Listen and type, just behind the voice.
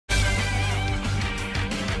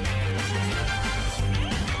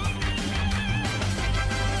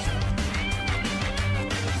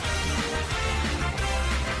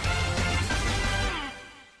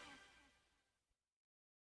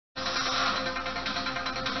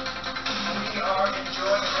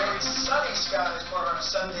sunny skies for our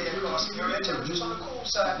Sunday across the area. Temperatures on the cool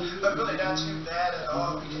side, but really not too bad at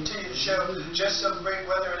all. We continue to show just some great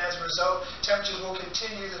weather, and as a result, temperatures will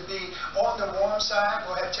continue to be on the warm side.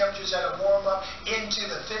 We'll have temperatures that will warm up into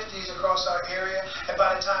the 50s across our area, and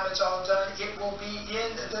by the time it's all done, it will be in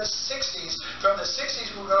the 60s. From the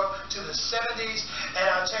 60s, we'll go to the 70s, and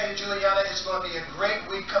I'll tell you, Juliana, it's going to be a great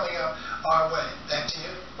week coming up our way. Back to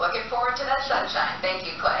you. Looking forward to that sunshine. Thank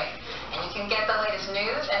you, Clay. And you can get the latest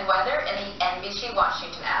news and weather in the NBC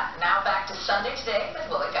Washington app. Now back to Sunday Today with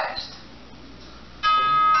Willie Geist.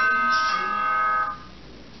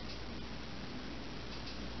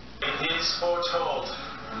 It is foretold,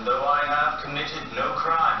 though I have committed no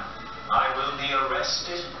crime, I will be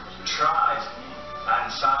arrested, tried,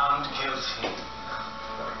 and found guilty.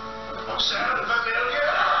 Sound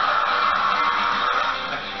familiar?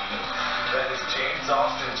 That is James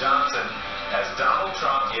Austin Johnson as Donald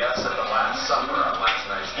Trump yes at the Last Supper on last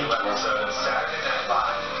night's new episode of Saturday Night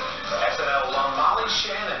Live. SNL alum Molly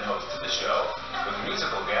Shannon hosted the show with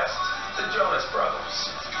musical guests the Jonas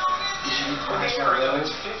Brothers. Airing of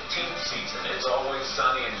its 15th season, It's Always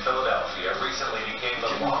Sunny in Philadelphia recently became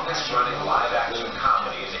the longest-running live-action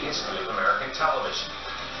comedy in the history of American television.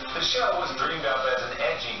 The show was dreamed up as an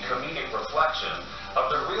edgy, comedic reflection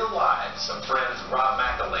of the real lives of friends Rob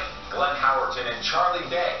McElhenney, Glenn Howerton, and Charlie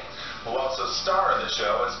Day, who also star in the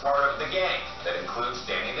show as part of the gang that includes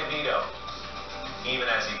Danny DeVito. Even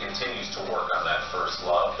as he continues to work on that first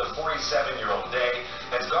love, the 47-year-old Day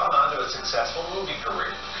has gone on to a successful movie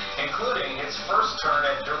career, including his first turn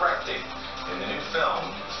at directing in the new film,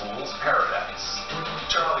 Fool's Paradise.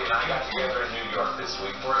 Charlie and I got together in New York this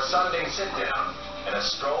week for a Sunday sit-down and a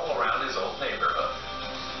stroll around his old neighborhood.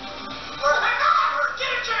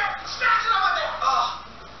 Get it, Jared! Snatch it over there! Oh,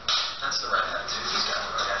 that's the right attitude. He's got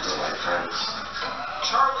the right attitude. My friends.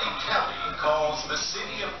 Charlie Kelly calls the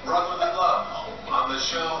city of brotherly love home on the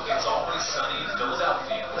show It's Always Sunny in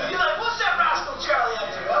Philadelphia. You're like, what's that rascal Charlie up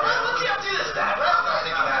to? What's he up to this time? I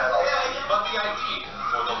think he had it all. But the idea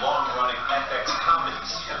for the long-running FX comedy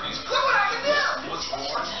series Look what I can do! was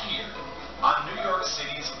born here on New York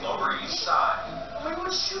City's Lower East Side. We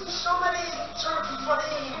would shoot so many sort of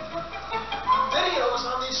funny videos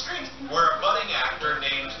on these streets. Where a budding actor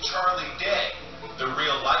named Charlie Day, the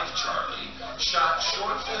real-life Charlie, shot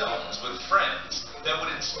short films with friends that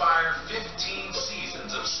would inspire 15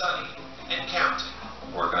 seasons of Sunny and counting.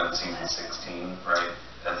 Working on season 16, right?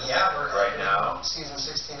 Yeah, we're right now. Season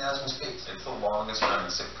 16 as we speak. It's the longest-running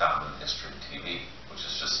sitcom in the history of TV, which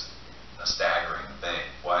is just a staggering thing.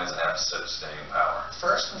 Why does it have such staying power?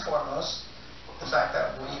 First and foremost, the fact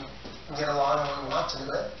that we get along and we want to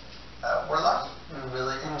do it. We're lucky. We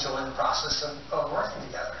really enjoy the process of working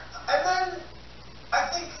together. And then I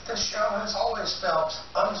think the show has always felt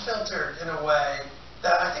unfiltered in a way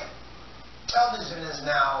that I think television is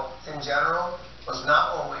now, in general, was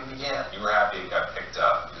not when we began. You were happy it got picked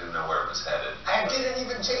up. You didn't know where it was headed. I didn't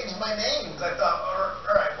even change my name. I thought,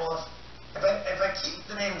 all right, well, if I keep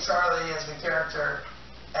the name Charlie as the character,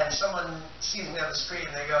 and someone sees me on the street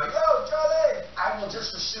and they go, yo, Charlie, I will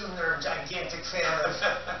just assume they're a gigantic fan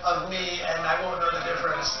of me, and I won't know the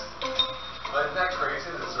difference. But isn't that crazy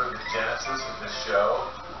that sort of the genesis of this show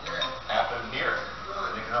happened here?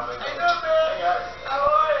 You can help me. Hey, man. Hey, guys. How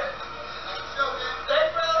are you? Hey,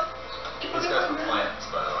 brother. He's got some plans,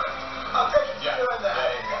 by the way. I'll take you doing that.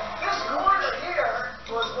 There you go. This corner here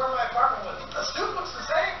was where my apartment was. The stoop looks the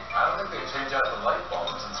same. I don't think they changed out the light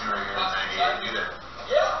bulb since you were here in 98 either.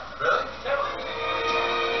 Yeah. Really? You're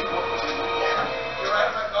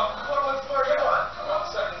right. What floor are you on? I'm on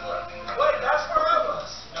the second floor. Wait, that's where I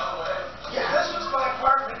was. No way. Yeah, this was my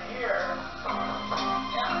apartment here.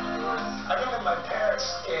 I remember my parents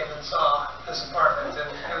came and saw this apartment,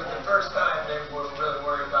 and it was the first time they were really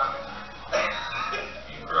worried about me.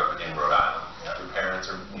 You grew up in Rhode Island. Yep. Your parents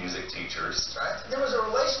are music teachers. That's right. There was a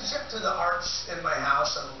relationship to the arts in my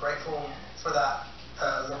house. I'm grateful for that.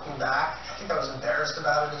 Looking back, I think I was embarrassed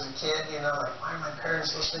about it as a kid, you know, like, why are my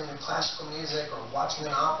parents listening to classical music or watching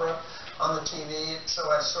an opera on the TV? So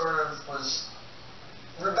I sort of was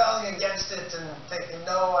rebelling against it and thinking,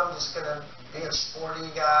 no, I'm just going to be a sporty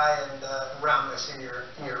guy. And around my senior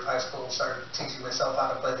year of high school, started teaching myself how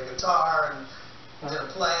to play the guitar and did a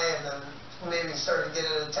play, and then maybe started to get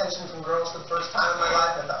attention from girls for the first time in my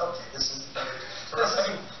life. I thought, okay, this is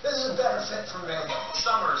a better fit for me.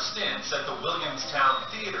 Summer stints at the Williamstown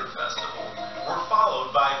Theater Festival were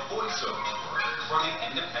followed by voiceover work for the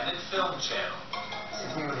Independent Film Channel.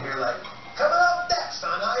 If you would hear, like, coming up next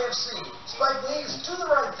on IFC, Spike Lee's Do the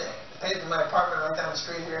Right Thing. I paid for my apartment right down the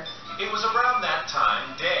street here. It was around that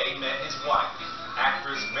time Day met his wife,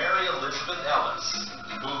 actress Mary Elizabeth Ellis,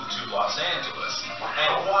 moved to Angeles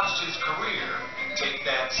and watched his career take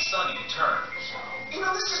that sunny turn. You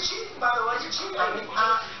know, this is cheating, by the way. You're cheating.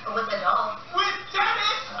 With the doll. With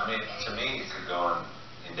Dennis! I mean, to me, it could go on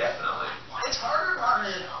indefinitely. It's harder and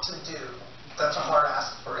harder to do. That's a hard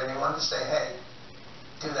ask for anyone to say, hey,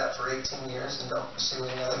 do that for 18 years and don't pursue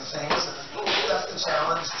any other things. And that's the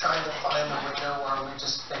challenge, trying to find the window where we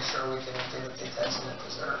just make sure we can give it the attention it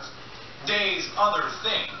deserves. Day's other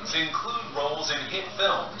things include roles in hit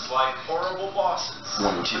films like Horrible Bosses,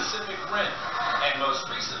 Pacific Rim, and most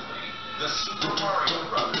recently, the Super Mario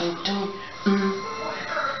Brothers.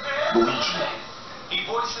 Luigi. He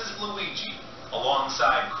voices Luigi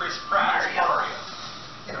alongside Chris Pratt's Mario.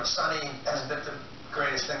 You know, Sonny has been the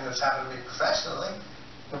greatest thing that's happened to me professionally,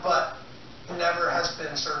 but never has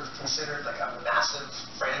been sort of considered like a massive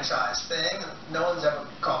franchise thing. No one's ever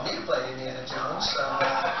called me to play Indiana Jones, so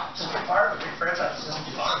just be part of a big franchise is just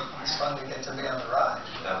fun. It's fun to get to be on the ride.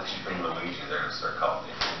 Now that you bring Luigi, they're going to start calling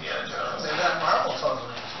me Indiana Jones. Maybe that Marvel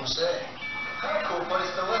totally, we'll see. Kind of cool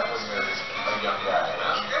place to live when you're a young guy, you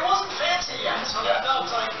know? It wasn't fancy yet, so it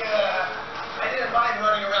felt like I didn't mind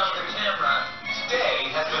running around with the camera.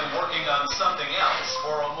 Day has been working on something else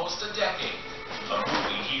for almost a decade. A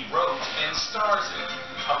movie he wrote and stars in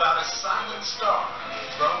about a silent star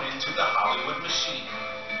thrown into the Hollywood machine.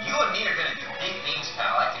 You and me are gonna do big things,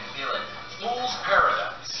 pal. I can feel it. Fool's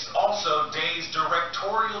Paradise, also Day's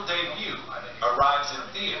directorial debut, arrives in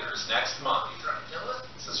theaters next month.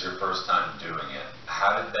 This is your first time doing it.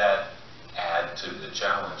 How did that add to the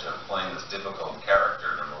challenge of playing this difficult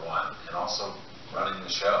character, number one, and also running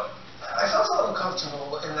the show? I felt a little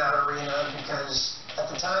comfortable in that arena because at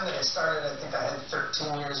the time that I started, I think I had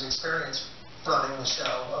 13 years experience running the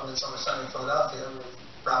show of It's Always Sunny in Philadelphia with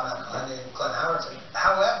Rob McElhenney and Glenn Howerton.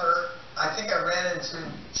 However, I think I ran into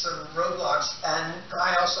some roadblocks, and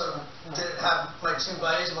I also didn't have my two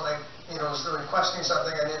buddies when I was really questioning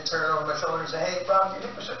something. I didn't turn over my shoulder and say, hey, Rob, do you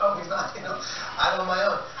think we should? Oh, he's not, I'm on my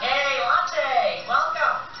own. Hey, Latte,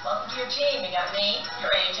 welcome. Welcome to your team. You got me,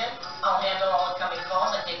 your agent. I'll handle all incoming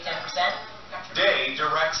calls. I take 10%. Day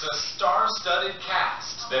directs a star-studded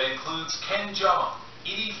cast that includes Ken Jeong,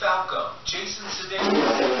 Edie Falco, Jason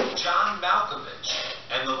Sudeikis, John Malkovich,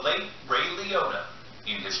 and the late Ray Liotta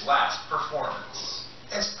in his last performance.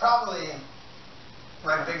 It's probably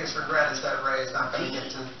my biggest regret is that Ray is not going to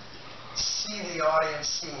get to see the audience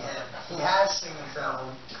see him. He has seen the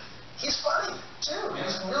film. He's funny, too.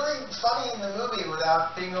 He's really funny in the movie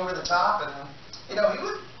without being over the top. And, he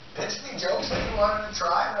would pitch me jokes that he wanted to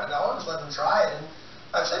try, and I always let him try it. And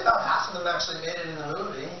I'd say about half of them actually made it in the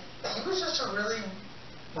movie. He was just a really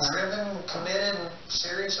driven, committed, and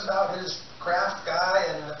serious about his craft guy.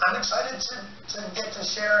 And I'm excited to get to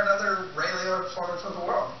share another Ray Liotta performance with the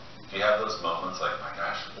world. Do you have those moments like, my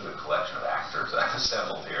gosh, look at the collection of actors I've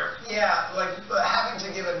assembled here? Yeah, like having to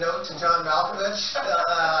give a note to John Malkovich.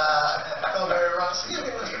 I felt very wrong. Excuse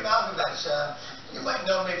me, Mr. Malkovich. You might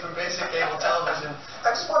know me from basic cable television.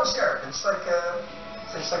 I just want to share it. It's like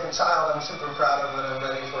a child I'm super proud of, and I'm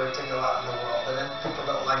ready for it to go out in the world. And if people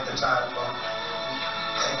don't like the child, well,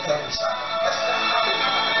 they decide.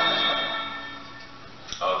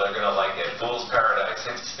 Oh, they're going to like it. Fool's Paradise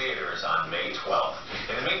hits theaters on May 12th.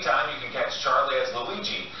 In the meantime, you can catch Charlie as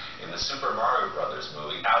Luigi in the Super Mario Brothers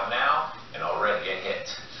movie, out now and already a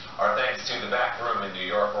hit. Our thanks to the Back Room in New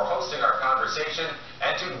York for hosting our conversation,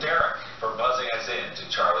 and to Derek for buzzing us in to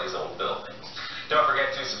Charlie's old building. Don't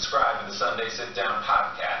forget to subscribe to the Sunday Sit Down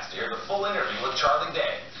podcast to hear the full interview with Charlie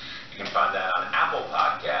Day. You can find that on Apple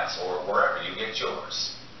Podcasts or wherever you get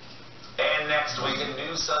yours. And next week, a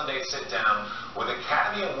new Sunday sit-down with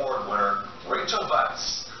Academy Award winner Rachel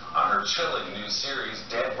Weisz on her chilling new series,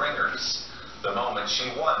 Dead Ringers, the moment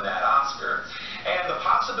she won that Oscar, and the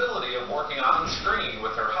possibility of working on screen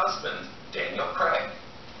with her husband, Daniel Craig.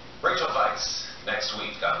 Rachel Weisz, next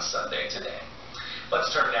week on Sunday Today.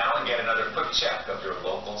 Let's turn now and get another quick check of your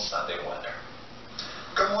local Sunday weather.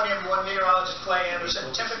 Good morning, everyone. Meteorologist Clay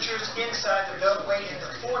Anderson. Temperatures inside the Beltway in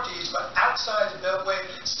the 40s, but outside the Beltway,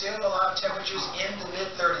 still a lot of temperatures in the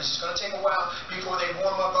mid-30s. It's going to take a while before they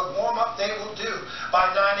warm up, but warm up they will do.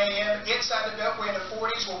 By 9 a.m., inside the Beltway in the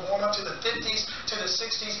 40s will warm up to the 50s, to the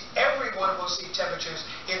 60s. Everyone will see temperatures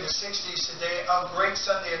in the 60s today. A great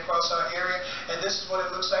Sunday across our area, and this is what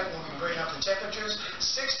it looks like when we bring up the temperatures.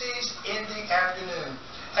 60s in the afternoon.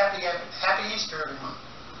 Happy Easter, everyone.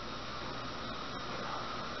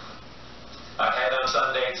 Ahead on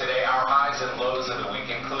Sunday Today, our highs and lows of the week,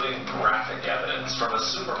 including graphic evidence from a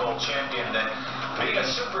Super Bowl champion that being a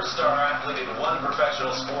superstar athlete in one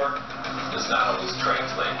professional sport does not always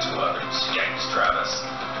translate to others. Yikes, Travis.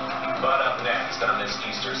 But up next on this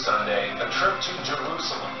Easter Sunday, a trip to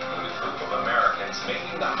Jerusalem with a group of Americans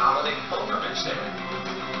making the holiday pilgrimage there.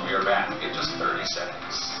 We are back in just 30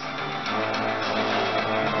 seconds.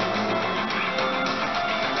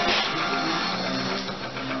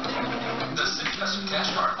 The City Custom Cash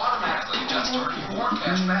Card automatically adjusts to earn you more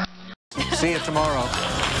cash back. See you tomorrow.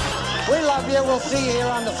 We love you. We'll see you here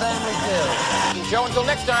on the Family Feud. Show until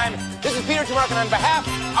next time. This is Peter Tomarkin on behalf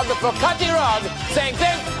of the Bocati Rug saying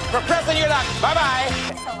thanks for pressing your luck.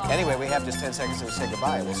 Bye-bye. Anyway, we have just 10 seconds to say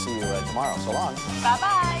goodbye. We'll see you tomorrow. So long.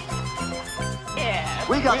 Bye-bye. Yeah.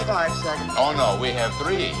 We got 5 seconds. Oh, no, we have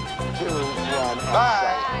 3, 2, 1.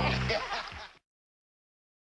 Bye.